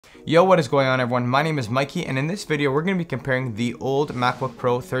Yo, what is going on everyone? My name is Mikey, and in this video we're going to be comparing the old MacBook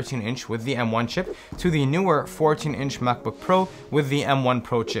Pro 13-inch with the M1 chip to the newer 14-inch MacBook Pro with the M1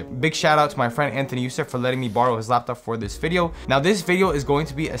 Pro chip. Big shout out to my friend Anthony Youssef for letting me borrow his laptop for this video. Now this video is going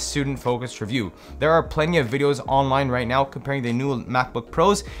to be a student focused review. There are plenty of videos online right now comparing the new MacBook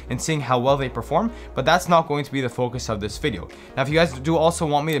Pros and seeing how well they perform, but that's not going to be the focus of this video. Now if you guys do also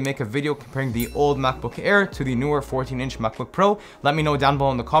want me to make a video comparing the old MacBook Air to the newer 14-inch MacBook Pro, let me know down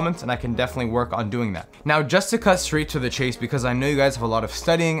below in the comments and I can definitely work on doing that. Now just to cut straight to the chase, because I know you guys have a lot of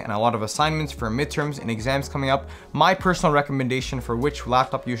studying and a lot of assignments for midterms and exams coming up, my personal recommendation for which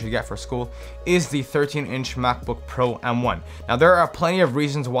laptop you should get for school is the 13-inch MacBook Pro M1. Now there are plenty of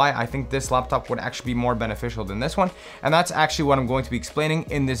reasons why I think this laptop would actually be more beneficial than this one, and that's actually what I'm going to be explaining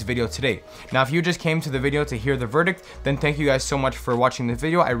in this video today. Now if you just came to the video to hear the verdict, then thank you guys so much for watching this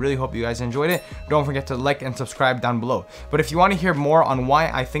video. I really hope you guys enjoyed it. Don't forget to like and subscribe down below. But if you want to hear more on why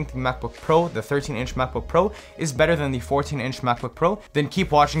I think the MacBook Pro, the 13-inch MacBook Pro, is better than the 14-inch MacBook Pro, then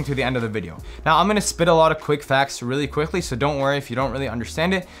keep watching to the end of the video. Now I'm going to spit a lot of quick facts really quickly, so don't worry if you don't really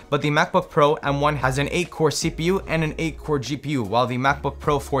understand it, but the MacBook Pro M1 has an 8-core CPU and an 8-core GPU, while the MacBook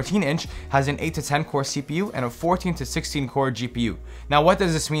Pro 14-inch has an 8 to 10-core CPU and a 14 to 16-core GPU. Now what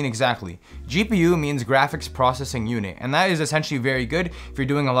does this mean exactly? GPU means graphics processing unit, and that is essentially very good if you're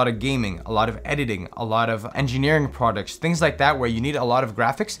doing a lot of gaming, a lot of editing, a lot of engineering projects, things like that where you need a lot of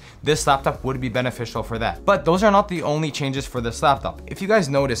graphics. This laptop would be beneficial for that. But those are not the only changes for this laptop. If you guys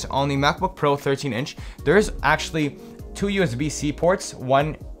notice, on the MacBook Pro 13-inch, there's actually 2 USB-C ports,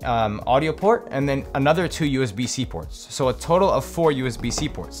 one audio port, and then another 2 USB-C ports. So a total of 4 USB-C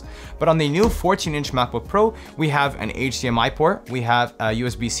ports. But on the new 14-inch MacBook Pro, we have an HDMI port, we have a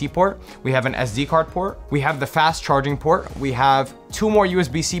USB-C port, we have an SD card port, we have the fast charging port, we have 2 more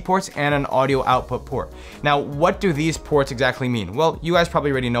USB-C ports and an audio output port. Now, what do these ports exactly mean? Well, you guys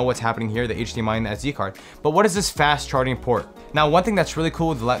probably already know what's happening here, the HDMI and the SD card, but what is this fast charging port? Now, one thing that's really cool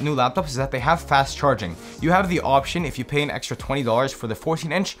with the new laptops is that they have fast charging. You have the option, if you pay an extra $20 for the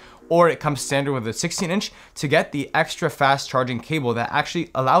 14-inch, or it comes standard with a 16-inch, to get the extra fast charging cable that actually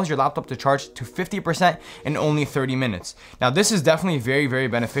allows your laptop to charge to 50% in only 30 minutes. Now this is definitely very, very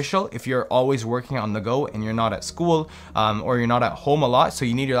beneficial if you're always working on the go and you're not at school or you're not at home a lot, so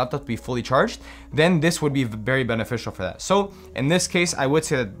you need your laptop to be fully charged, then this would be very beneficial for that. So in this case, I would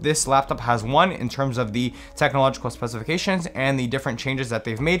say that this laptop has won in terms of the technological specifications and the different changes that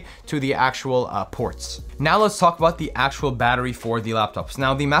they've made to the actual ports. Now let's talk about the actual battery for the laptops.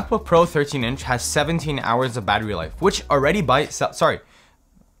 Now the MacBook Pro 13-inch has 17 hours of battery life, which already by itself,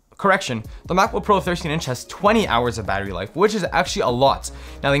 correction, the MacBook Pro 13-inch has 20 hours of battery life, which is actually a lot.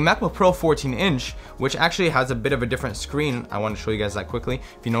 Now the MacBook Pro 14-inch, which actually has a bit of a different screen, I want to show you guys that quickly.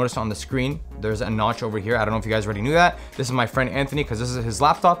 If you notice on the screen, there's a notch over here. I don't know if you guys already knew that. This is my friend Anthony, because this is his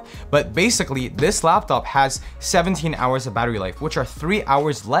laptop. But basically, this laptop has 17 hours of battery life, which are 3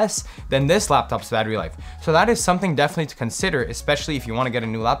 hours less than this laptop's battery life. So that is something definitely to consider, especially if you want to get a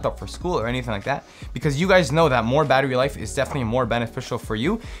new laptop for school or anything like that, because you guys know that more battery life is definitely more beneficial for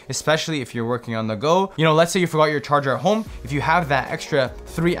you, especially if you're working on the go. You know, let's say you forgot your charger at home. If you have that extra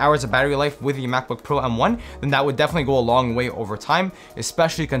 3 hours of battery life with the MacBook Pro M1, then that would definitely go a long way over time,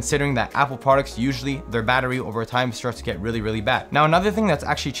 especially considering that Apple products, usually their battery over time starts to get really, really bad. Now, another thing that's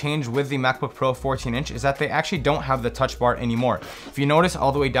actually changed with the MacBook Pro 14-inch is that they actually don't have the touch bar anymore. If you notice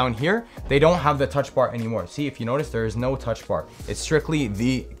all the way down here, they don't have the touch bar anymore. See, if you notice, there is no touch bar. It's strictly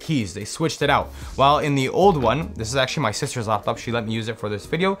the keys. They switched it out. While in the old one, this is actually my sister's laptop, she let me use it for this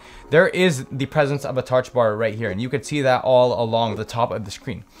video, there is the presence of a touch bar right here, and you could see that all along the top of the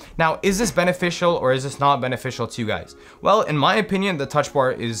screen. Now, is this beneficial or is this not beneficial to you guys? Well, in my opinion, the touch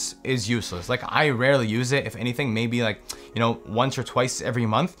bar is useless. Like, I rarely use it. If anything, maybe like, you know, once or twice every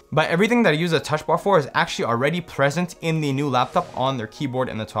month. But everything that I use a touch bar for is actually already present in the new laptop on their keyboard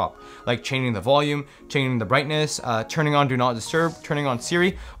in the top. Like changing the volume, changing the brightness, turning on Do Not Disturb, turning on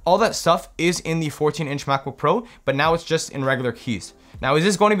Siri. All that stuff is in the 14-inch MacBook Pro, but now it's just in regular keys. Now, is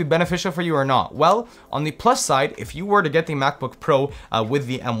this going to be beneficial for you or not? Well, on the plus side, if you were to get the MacBook Pro with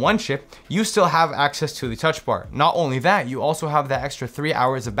the M1 chip, you still have access to the touch bar. Not only that, you also have that extra 3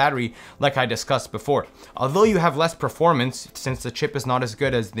 hours of battery like I discussed before. Although you have less performance, since the chip is not as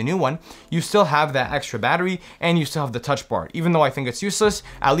good as the new one, you still have that extra battery and you still have the touch bar. Even though I think it's useless,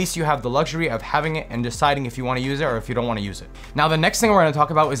 at least you have the luxury of having it and deciding if you want to use it or if you don't want to use it. Now, the next thing we're going to talk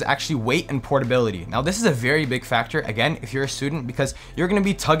about is actually weight and portability. Now, this is a very big factor, again, if you're a student, because you're gonna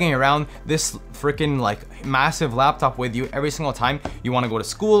be tugging around this freaking like massive laptop with you every single time you want to go to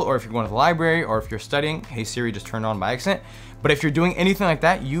school, or if you're going to the library, or if you're studying. Hey Siri just turned on by accident. But if you're doing anything like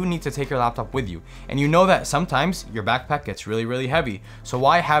that, you need to take your laptop with you. And you know that sometimes your backpack gets really, really heavy. So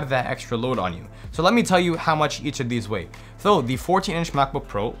why have that extra load on you? So let me tell you how much each of these weigh. So the 14-inch MacBook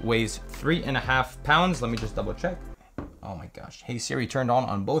Pro weighs 3.5 pounds. Let me just double check. Oh my gosh. Hey Siri turned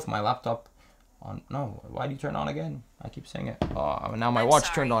on both my laptop. No, why do you turn on again? I keep saying it. Oh, now my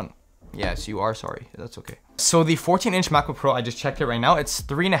watch turned on. Yes, you are sorry. That's okay. So the 14-inch MacBook Pro, I just checked it right now. It's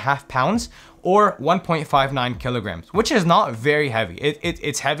 3.5 pounds or 1.59 kilograms, which is not very heavy.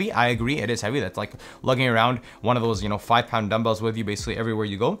 It's heavy. I agree. It is heavy. That's like lugging around one of those, 5-pound dumbbells with you basically everywhere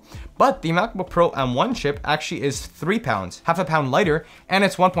you go. But the MacBook Pro M1 chip actually is 3 pounds, half a pound lighter, and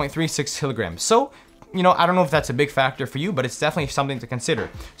it's 1.36 kilograms. So I don't know if that's a big factor for you, but it's definitely something to consider.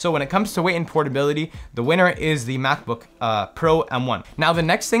 So when it comes to weight and portability, the winner is the MacBook Pro M1. Now the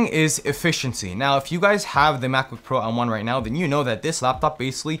next thing is efficiency. Now if you guys have the MacBook Pro M1 right now, then you know that this laptop,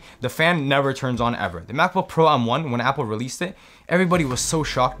 basically the fan never turns on ever. The MacBook Pro M1, when Apple released it, everybody was so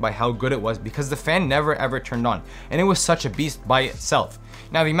shocked by how good it was because the fan never ever turned on, and it was such a beast by itself.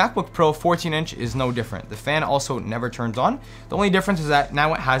 Now the MacBook Pro 14-inch is no different. The fan also never turns on. The only difference is that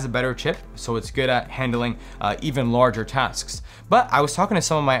now it has a better chip, so it's good at handling even larger tasks. But I was talking to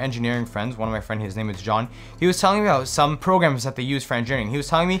some of my engineering friends. One of my friends, his name is John. He was telling me about some programs that they use for engineering. He was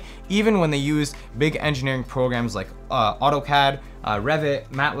telling me even when they use big engineering programs like AutoCAD, Revit,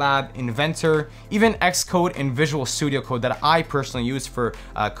 MATLAB, Inventor, even Xcode and Visual Studio Code that I personally use for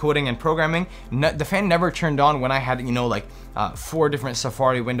coding and programming, the fan never turned on when I had, 4 different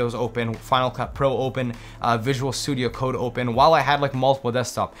Safari windows open, Final Cut Pro open, Visual Studio Code open, while I had like multiple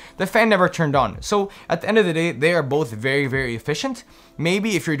desktop. The fan never turned on. So at the end of the day, they are both very, very efficient.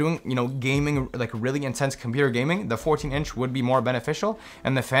 Maybe if you're doing, gaming, like really intense computer gaming, the 14-inch would be more beneficial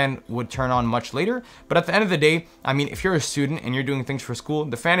and the fan would turn on much later. But at the end of the day, I mean, if you're a student and you're doing things for school,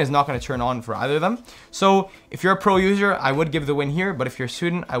 the fan is not going to turn on for either of them. So if you're a pro user, I would give the win here, but if you're a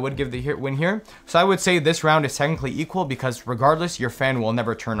student, I would give the win here. So I would say this round is technically equal because regardless, your fan will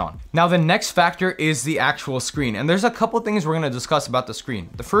never turn on. Now the next factor is the actual screen, and there's a couple things we're going to discuss about the screen.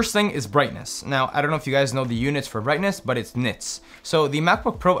 The first thing is brightness. Now I don't know if you guys know the units for brightness, but it's nits. So the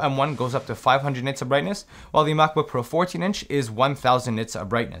MacBook Pro M1 goes up to 500 nits of brightness, while the MacBook Pro 14-inch is 1000 nits of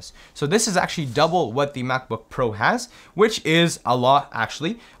brightness. So this is actually double what the MacBook Pro has, which is a lot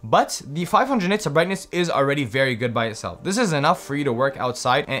actually, but the 500 nits of brightness is already very good by itself. This is enough for you to work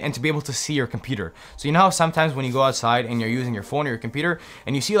outside and to be able to see your computer. So you know how sometimes when you go outside and you're using your phone or your computer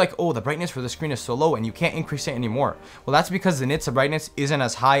and you see like, oh, the brightness for the screen is so low and you can't increase it anymore. Well, that's because the nits of brightness isn't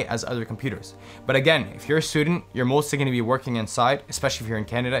as high as other computers. But again, if you're a student, you're mostly going to be working inside, especially if you're in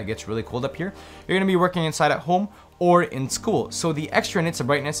Canada, it gets really cold up here. You're going to be working inside at home or in school, so the extra nits of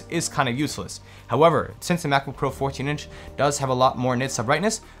brightness is kind of useless. However, since the MacBook Pro 14-inch does have a lot more nits of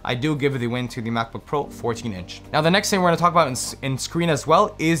brightness, I do give the win to the MacBook Pro 14-inch. Now the next thing we're going to talk about in screen as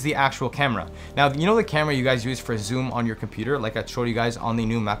well is the actual camera. Now you know the camera you guys use for zoom on your computer, like I showed you guys on the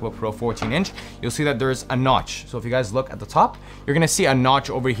new MacBook Pro 14-inch, you'll see that there's a notch. So if you guys look at the top, you're going to see a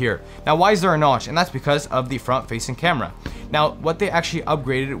notch over here. Now why is there a notch? And that's because of the front-facing camera. Now what they actually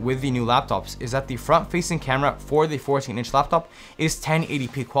upgraded with the new laptops is that the front-facing camera for the 14-inch laptop is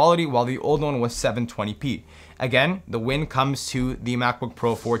 1080p quality, while the old one was 720p. Again, the win comes to the MacBook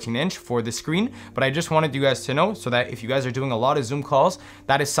Pro 14-inch for the screen, but I just wanted you guys to know so that if you guys are doing a lot of Zoom calls,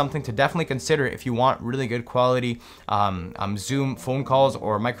 that is something to definitely consider if you want really good quality Zoom phone calls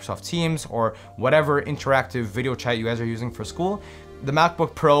or Microsoft Teams or whatever interactive video chat you guys are using for school. The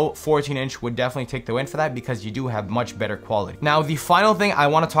MacBook Pro 14-inch would definitely take the win for that because you do have much better quality. Now, the final thing I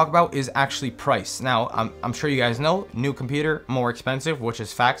want to talk about is actually price. Now, I'm sure you guys know, new computer, more expensive, which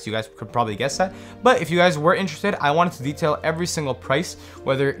is facts. You guys could probably guess that. But if you guys were interested, I wanted to detail every single price,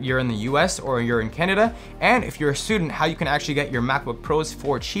 whether you're in the US or you're in Canada. And if you're a student, how you can actually get your MacBook Pros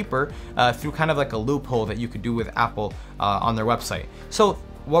for cheaper through kind of like a loophole that you could do with Apple on their website. So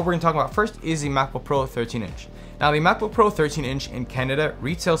what we're going to talk about first is the MacBook Pro 13-inch. Now the MacBook Pro 13-inch in Canada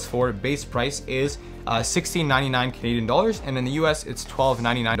retails for base price is $16.99 Canadian dollars, and in the US it's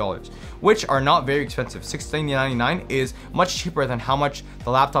 $12.99, which are not very expensive. $16.99 is much cheaper than how much the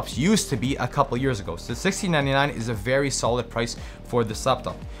laptops used to be a couple years ago. So $16.99 is a very solid price for this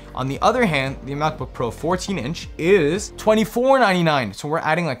laptop. On the other hand, the MacBook Pro 14-inch is $24.99. So we're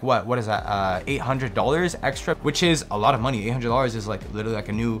adding like what is that? $800 extra, which is a lot of money. $800 is like literally like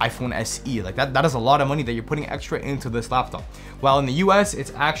a new iPhone SE. Like that is a lot of money that you're putting extra into this laptop. While in the US,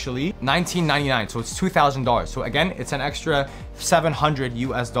 it's actually $19.99. So it's $2,000. So again, it's an extra $700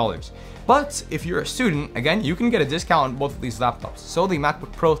 US. But if you're a student, again, you can get a discount on both of these laptops. So the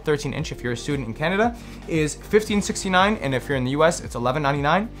MacBook Pro 13-inch, if you're a student in Canada, is $1569, and if you're in the US, it's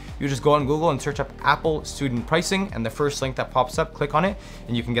 $1199. You just go on Google and search up Apple student pricing, and the first link that pops up, click on it,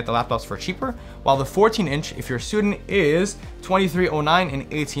 and you can get the laptops for cheaper. While the 14-inch, if you're a student, is $2309 and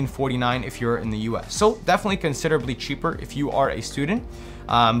 $1849 if you're in the US. So definitely considerably cheaper if you are a student.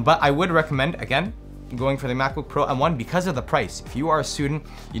 But I would recommend, again, going for the MacBook Pro M1 because of the price. If you are a student,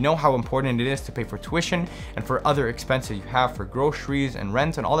 you know how important it is to pay for tuition and for other expenses you have for groceries and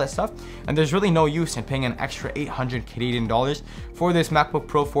rent and all that stuff. And there's really no use in paying an extra 800 Canadian dollars for this MacBook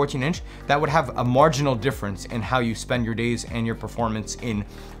Pro 14-inch that would have a marginal difference in how you spend your days and your performance in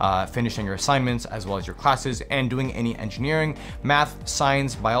finishing your assignments, as well as your classes and doing any engineering, math,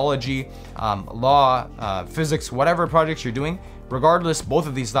 science, biology, law, physics, whatever projects you're doing. Regardless, both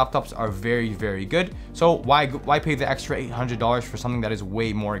of these laptops are very, very good. So why pay the extra $800 for something that is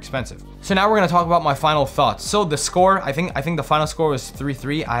way more expensive? So now we're gonna talk about my final thoughts. So the score, I think the final score was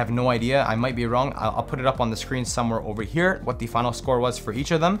 3-3. I have no idea. I might be wrong. I'll put it up on the screen somewhere over here, what the final score was for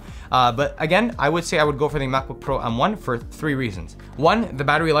each of them. But again, I would say I would go for the MacBook Pro M1 for 3 reasons. One, the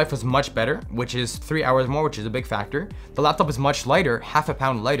battery life was much better, which is 3 hours more, which is a big factor. The laptop is much lighter, half a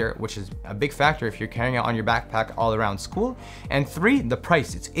pound lighter, which is a big factor if you're carrying it on your backpack all around school. And 3, the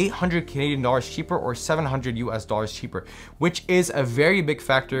price. It's 800 Canadian dollars cheaper or 700 US dollars cheaper, which is a very big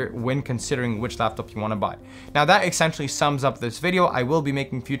factor when considering which laptop you want to buy. Now that essentially sums up this video. I will be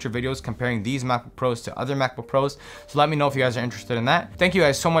making future videos comparing these MacBook Pros to other MacBook Pros, so let me know if you guys are interested in that. Thank you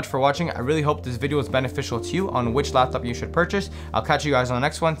guys so much for watching. I really hope this video is beneficial to you on which laptop you should purchase. I'll catch you guys on the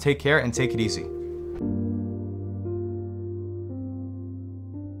next one. Take care and take it easy.